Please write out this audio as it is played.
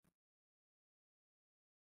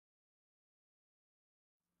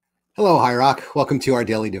Hello, High Rock. Welcome to our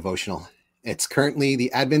daily devotional. It's currently the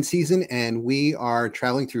Advent season, and we are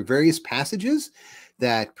traveling through various passages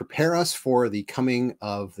that prepare us for the coming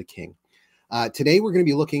of the King. Today, we're going to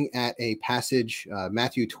be looking at a passage,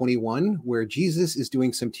 Matthew 21, where Jesus is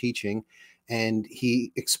doing some teaching, and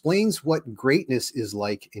he explains what greatness is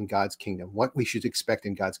like in God's kingdom, what we should expect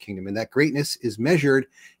in God's kingdom. And that greatness is measured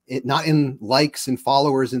not in likes and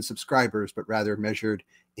followers and subscribers, but rather measured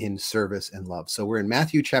in service and love. So we're in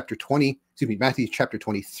Matthew chapter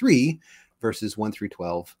 23, verses 1 through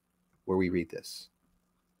 12, where we read this.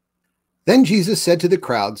 Then Jesus said to the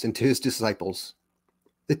crowds and to his disciples,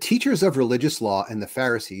 "The teachers of religious law and the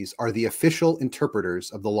Pharisees are the official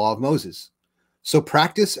interpreters of the law of Moses. So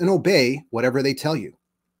practice and obey whatever they tell you,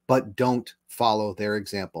 but don't follow their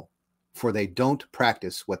example, for they don't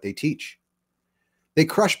practice what they teach. They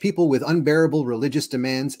crush people with unbearable religious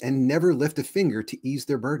demands and never lift a finger to ease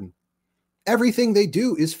their burden. Everything they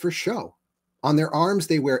do is for show. On their arms,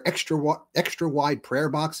 they wear extra wide prayer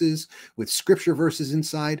boxes with scripture verses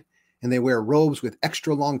inside, and they wear robes with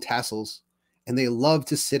extra long tassels, and they love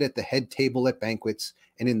to sit at the head table at banquets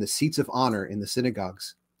and in the seats of honor in the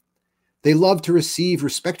synagogues. They love to receive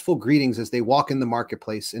respectful greetings as they walk in the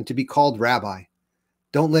marketplace and to be called rabbi.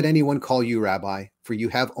 Don't let anyone call you rabbi, for you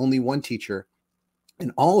have only one teacher,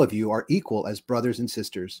 and all of you are equal as brothers and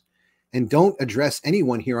sisters. And don't address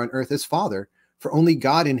anyone here on earth as father, for only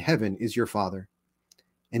God in heaven is your father.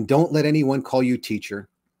 And don't let anyone call you teacher,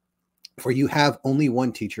 for you have only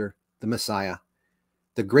one teacher, the Messiah.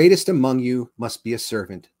 The greatest among you must be a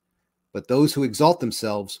servant, but those who exalt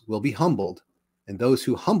themselves will be humbled, and those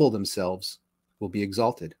who humble themselves will be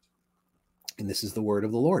exalted." And this is the word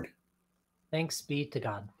of the Lord. Thanks be to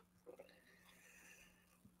God.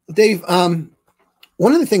 Dave,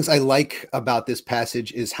 one of the things I like about this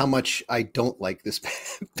passage is how much I don't like this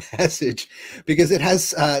passage, because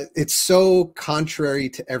it's so contrary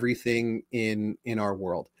to everything in our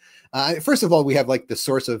world. First of all, we have like the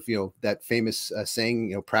source of, that famous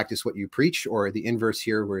saying, practice what you preach, or the inverse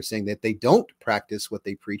here, we're saying that they don't practice what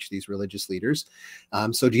they preach, these religious leaders.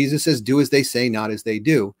 So Jesus says, do as they say, not as they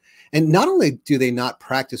do. And not only do they not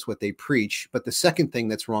practice what they preach, but the second thing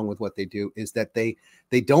that's wrong with what they do is that they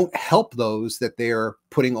don't help those that they are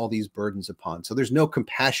putting all these burdens upon. So there's no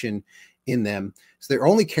compassion in them. So they're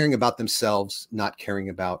only caring about themselves, not caring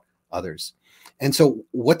about others. And so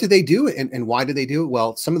what do they do, and why do they do it?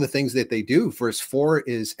 Well, some of the things that they do, verse 4,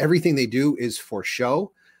 is everything they do is for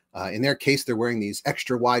show. In their case, they're wearing these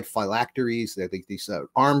extra wide phylacteries, these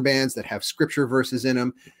armbands that have scripture verses in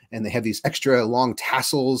them, and they have these extra long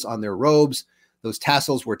tassels on their robes. Those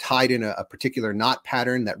tassels were tied in a particular knot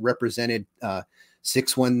pattern that represented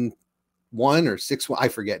 611 or 61, I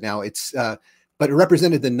forget now. But it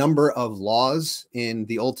represented the number of laws in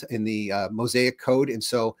the Mosaic Code, and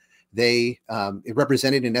so it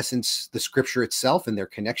represented, in essence, the scripture itself and their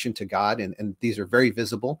connection to God, and these are very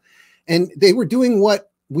visible. And they were doing what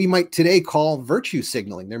we might today call virtue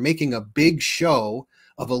signaling. They're making a big show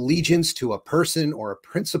of allegiance to a person or a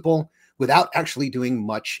principle without actually doing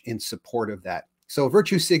much in support of that. So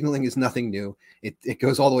virtue signaling is nothing new. It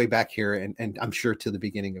goes all the way back here, and I'm sure to the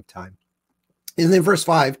beginning of time. And then verse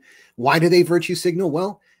 5, why do they virtue signal?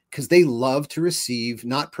 Well, because they love to receive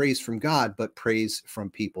not praise from God, but praise from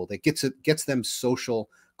people. That gets them social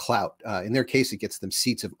clout. In their case, it gets them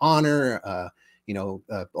seats of honor, a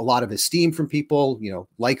lot of esteem from people,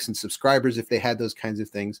 likes and subscribers if they had those kinds of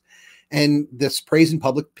things. And this praise in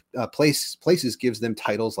public places gives them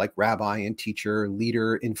titles like rabbi and teacher,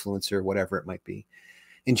 leader, influencer, whatever it might be.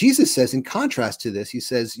 And Jesus says, in contrast to this, he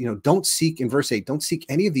says, don't seek, in verse 8, don't seek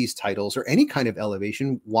any of these titles or any kind of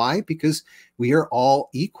elevation. Why? Because we are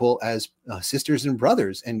all equal as sisters and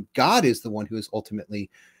brothers, and God is the one who is ultimately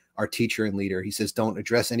our teacher and leader. He says, don't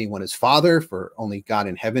address anyone as father, for only God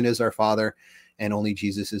in heaven is our father, and only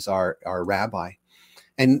Jesus is our rabbi.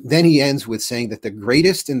 And then he ends with saying that the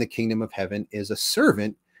greatest in the kingdom of heaven is a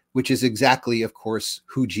servant, which is exactly, of course,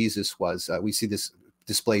 who Jesus was. We see this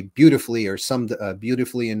displayed beautifully, or summed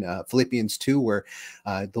beautifully, in Philippians 2, where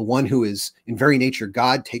the one who is in very nature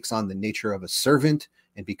God takes on the nature of a servant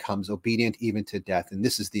and becomes obedient even to death. And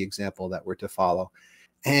this is the example that we're to follow.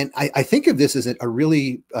 And I think of this as a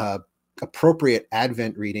really appropriate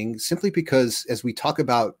Advent reading, simply because as we talk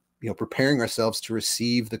about preparing ourselves to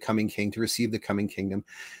receive the coming King, to receive the coming kingdom,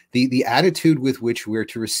 the attitude with which we're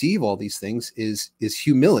to receive all these things is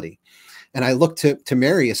humility. And I look to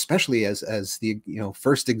Mary, especially as the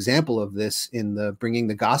first example of this in the bringing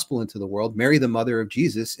the gospel into the world. Mary, the mother of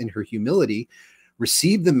Jesus, in her humility,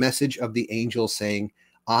 received the message of the angel saying,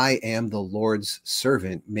 "I am the Lord's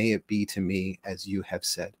servant. May it be to me as you have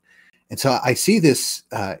said." And so I see this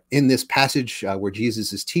in this passage where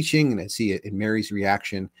Jesus is teaching, and I see it in Mary's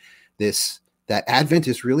reaction, that Advent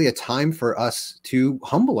is really a time for us to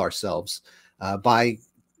humble ourselves by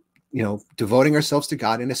devoting ourselves to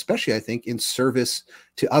God, and especially, I think, in service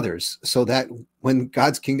to others, so that when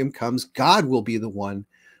God's kingdom comes, God will be the one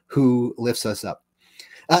who lifts us up.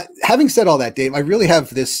 Having said all that, Dave, I really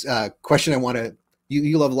have this question I want to,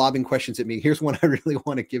 you love lobbing questions at me. Here's one I really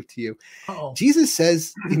want to give to you. Uh-oh. Jesus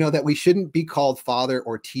says, that we shouldn't be called father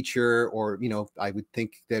or teacher, or, I would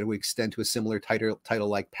think that it would extend to a similar title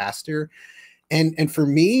like pastor. And for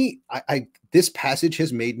me, this passage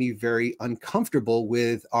has made me very uncomfortable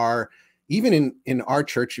with even in our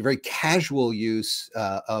church, very casual use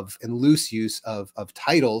and loose use of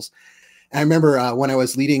titles. And I remember when I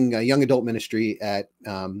was leading a young adult ministry at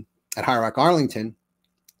High Rock Arlington,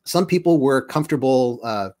 some people were comfortable,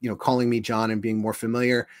 calling me John and being more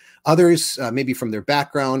familiar. Others, maybe from their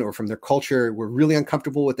background or from their culture, were really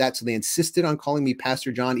uncomfortable with that. So they insisted on calling me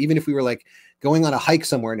Pastor John, even if we were like going on a hike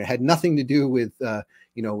somewhere and it had nothing to do with,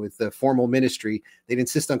 with the formal ministry. They'd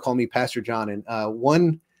insist on calling me Pastor John. And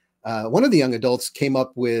one of the young adults came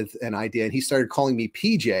up with an idea, and he started calling me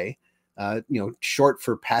PJ, short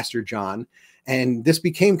for Pastor John. And this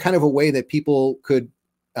became kind of a way that people could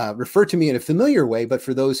refer to me in a familiar way, but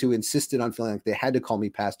for those who insisted on feeling like they had to call me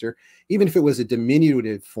pastor, even if it was a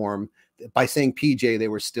diminutive form, by saying PJ, they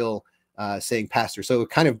were still saying pastor. So it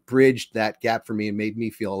kind of bridged that gap for me and made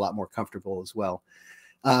me feel a lot more comfortable as well.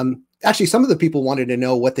 Actually, some of the people wanted to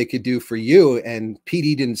know what they could do for you, and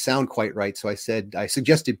PD didn't sound quite right. So I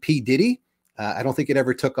suggested P. Diddy. I don't think it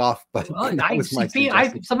ever took off, but that was my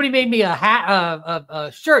suggestion. Somebody made me a hat, a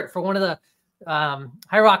shirt for one of the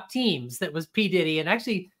High Rock teams that was P. Diddy. And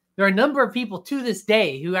actually, there are a number of people to this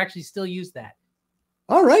day who actually still use that.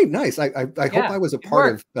 All right, nice. I hope I was a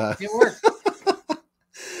part of. It worked.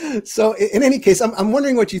 So in any case, I'm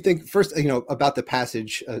wondering what you think first, about the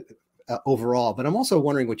passage overall, but I'm also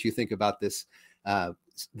wondering what you think about this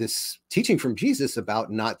teaching from Jesus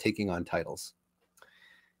about not taking on titles.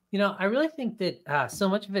 I really think that so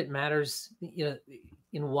much of it matters,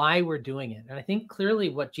 in why we're doing it. And I think clearly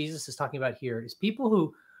what Jesus is talking about here is people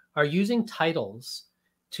who are using titles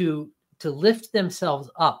to lift themselves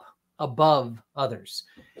up above others.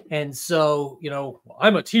 And so,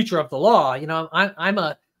 I'm a teacher of the law,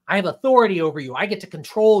 I have authority over you. I get to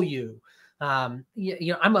control you. I'm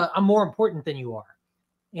more important than you are.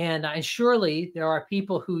 And surely there are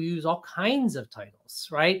people who use all kinds of titles,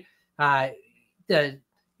 right? One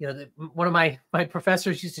of my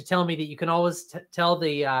professors used to tell me that you can always tell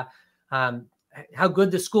the how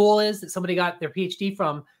good the school is that somebody got their PhD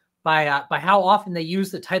from by how often they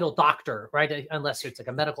use the title doctor, right? Unless it's like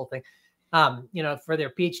a medical thing, for their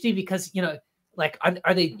PhD, because like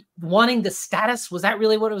are they wanting the status? Was that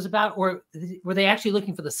really what it was about, or were they actually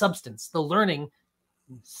looking for the substance, the learning?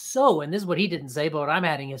 So, and this is what he didn't say, but what I'm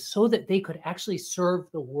adding is so that they could actually serve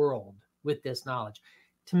the world with this knowledge.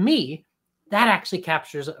 To me, that actually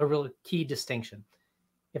captures a real key distinction.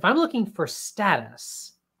 If I'm looking for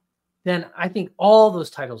status, then I think all those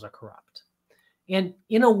titles are corrupt. And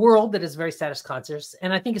in a world that is very status conscious,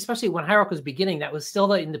 and I think especially when High Rock was beginning, that was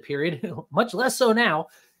still in the period, much less so now,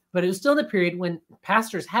 but it was still the period when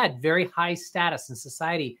pastors had very high status in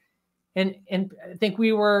society. And I think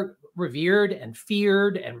we were revered and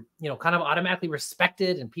feared and, kind of automatically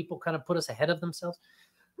respected, and people kind of put us ahead of themselves.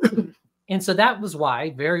 And so that was why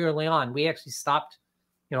very early on, we actually stopped,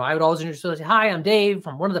 I would always introduce myself, hi, I'm Dave,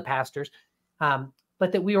 from one of the pastors.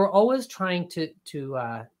 But that we were always trying to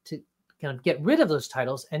kind of get rid of those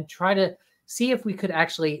titles and try to see if we could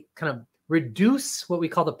actually kind of reduce what we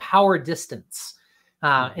call the power distance.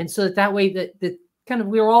 And so that way that kind of,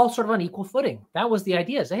 we were all sort of on equal footing. That was the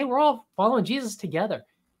idea, is, hey, we're all following Jesus together.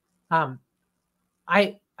 I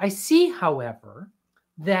see, however,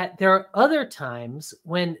 that there are other times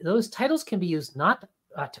when those titles can be used not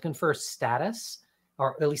to confer status,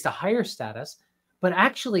 or at least a higher status, but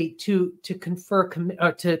actually to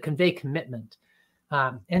convey commitment.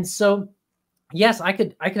 And so, yes, I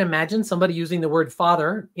can imagine somebody using the word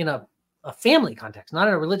father in a family context, not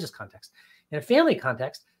in a religious context. In a family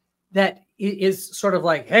context, that is sort of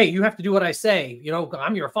like, hey, you have to do what I say.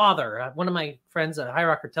 I'm your father. One of my friends, a High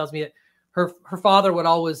Rocker, tells me that her father would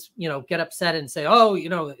always, get upset and say, oh,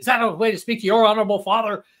 is that a way to speak to your honorable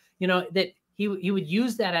father? That he would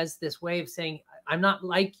use that as this way of saying, I'm not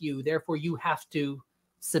like you, therefore you have to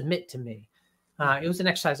submit to me. It was an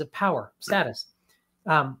exercise of power, status.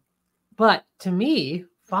 But to me,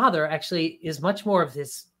 father actually is much more of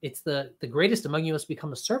this. It's the greatest among you must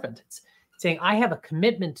become a servant. It's saying, I have a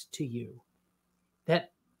commitment to you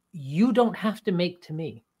that you don't have to make to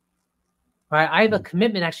me. right? I have a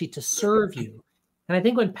commitment actually to serve you. And I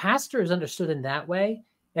think when pastor is understood in that way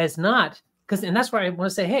as not, and that's why I want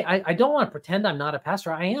to say, hey, I don't want to pretend I'm not a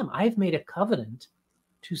pastor. I am. I've made a covenant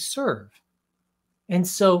to serve. And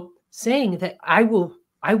so saying that I will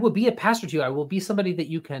be a pastor to you, I will be somebody that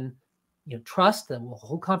you can, trust, that will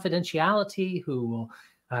hold confidentiality, who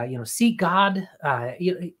will, seek God,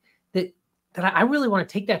 that I really want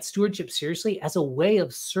to take that stewardship seriously as a way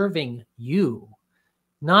of serving you,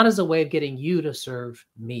 not as a way of getting you to serve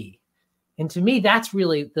me. And to me, that's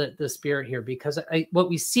really the spirit here, because what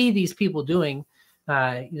we see these people doing,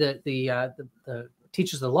 the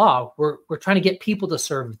teachers of the law, we're trying to get people to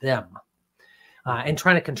serve them and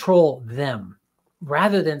trying to control them,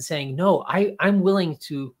 rather than saying, no, I'm willing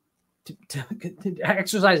to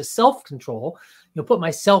exercise a self-control, put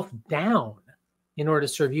myself down in order to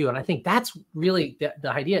serve you. And I think that's really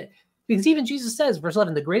the idea, because even Jesus says, verse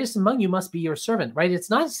 11, the greatest among you must be your servant, right? It's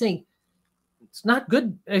not saying it's not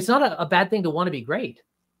good. It's not a bad thing to want to be great.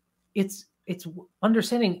 It's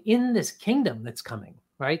understanding in this kingdom that's coming,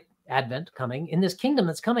 right? Advent coming, in this kingdom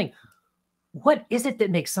that's coming, what is it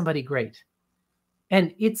that makes somebody great?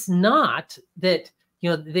 And it's not that,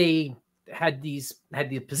 they had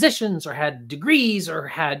the positions or had degrees or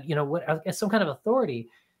had, some kind of authority.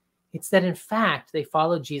 It's that in fact, they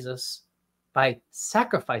followed Jesus by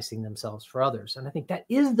sacrificing themselves for others. And I think that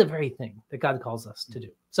is the very thing that God calls us to do.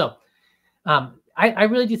 So I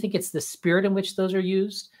really do think it's the spirit in which those are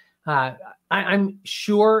used. I'm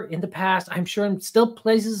sure in the past, I'm sure in still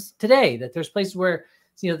places today, that there's places where,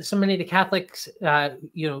 so many of the Catholics,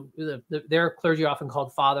 their clergy are often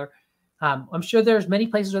called father. I'm sure there's many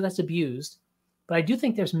places where that's abused, but I do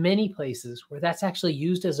think there's many places where that's actually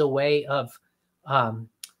used as a way of,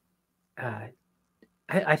 I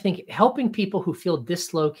think, helping people who feel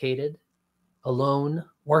dislocated, alone,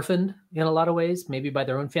 orphaned in a lot of ways, maybe by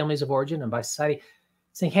their own families of origin and by society,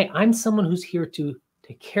 saying, hey, I'm someone who's here to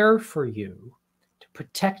care for you, to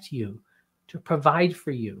protect you, to provide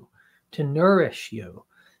for you, to nourish you.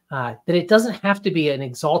 That it doesn't have to be an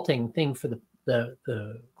exalting thing for the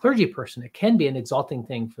clergy person. It can be an exalting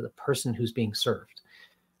thing for the person who's being served.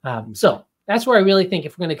 So that's where I really think,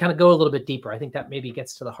 if we're going to kind of go a little bit deeper, I think that maybe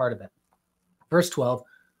gets to the heart of it. Verse 12,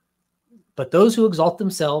 but those who exalt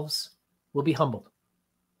themselves will be humbled,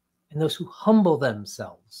 and those who humble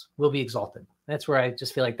themselves will be exalted. That's where I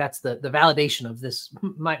just feel like that's the validation of this,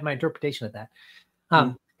 my interpretation of that.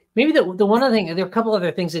 Maybe the one other thing, there are a couple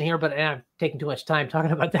other things in here, but I'm taking too much time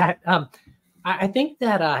talking about that. I think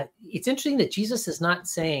that it's interesting that Jesus is not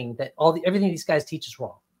saying that everything these guys teach is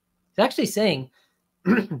wrong. He's actually saying,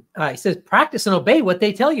 he says, practice and obey what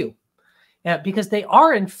they tell you, because they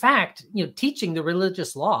are in fact, teaching the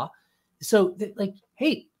religious law. So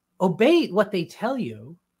hey, obey what they tell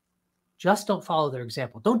you. Just don't follow their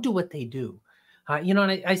example. Don't do what they do.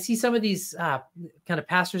 And I see some of these kind of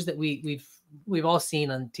pastors that we've all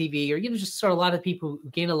seen on TV, or just sort of a lot of people who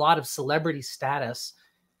gain a lot of celebrity status,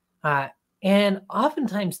 and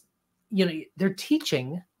oftentimes, their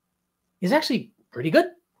teaching is actually pretty good.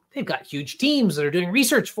 They've got huge teams that are doing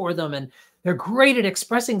research for them, and they're great at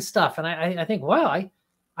expressing stuff. And I think, wow,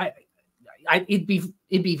 it'd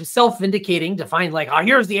be self-vindicating to find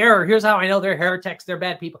here's the error. Here's how I know they're heretics. They're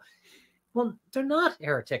bad people. Well, they're not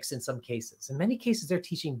heretics in some cases. In many cases, they're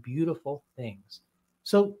teaching beautiful things.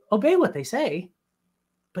 So obey what they say,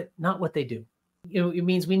 but not what they do. It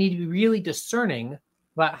means we need to be really discerning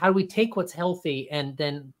about how do we take what's healthy and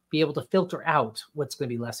then be able to filter out what's going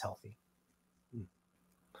to be less healthy.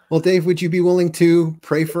 Well, Dave, would you be willing to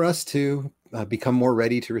pray for us to become more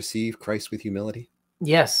ready to receive Christ with humility?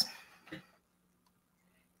 Yes.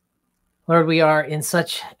 Lord, we are in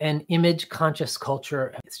such an image-conscious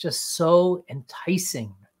culture. It's just so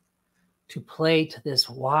enticing to play to this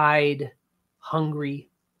wide, hungry,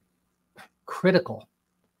 critical,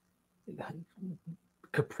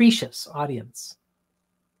 capricious audience.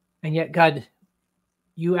 And yet, God,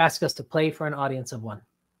 you ask us to play for an audience of one,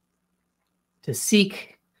 to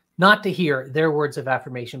seek not to hear their words of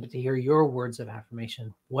affirmation, but to hear your words of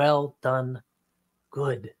affirmation. Well done,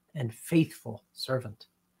 good and faithful servant.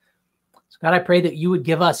 So God, I pray that you would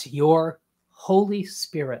give us your Holy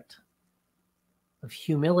Spirit of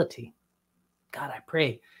humility. God, I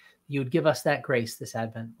pray you would give us that grace this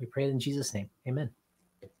Advent. We pray it in Jesus' name. Amen.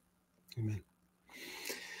 Amen.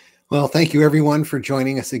 Well, thank you everyone for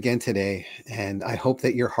joining us again today. And I hope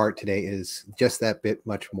that your heart today is just that bit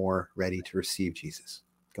much more ready to receive Jesus.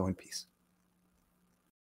 Go in peace.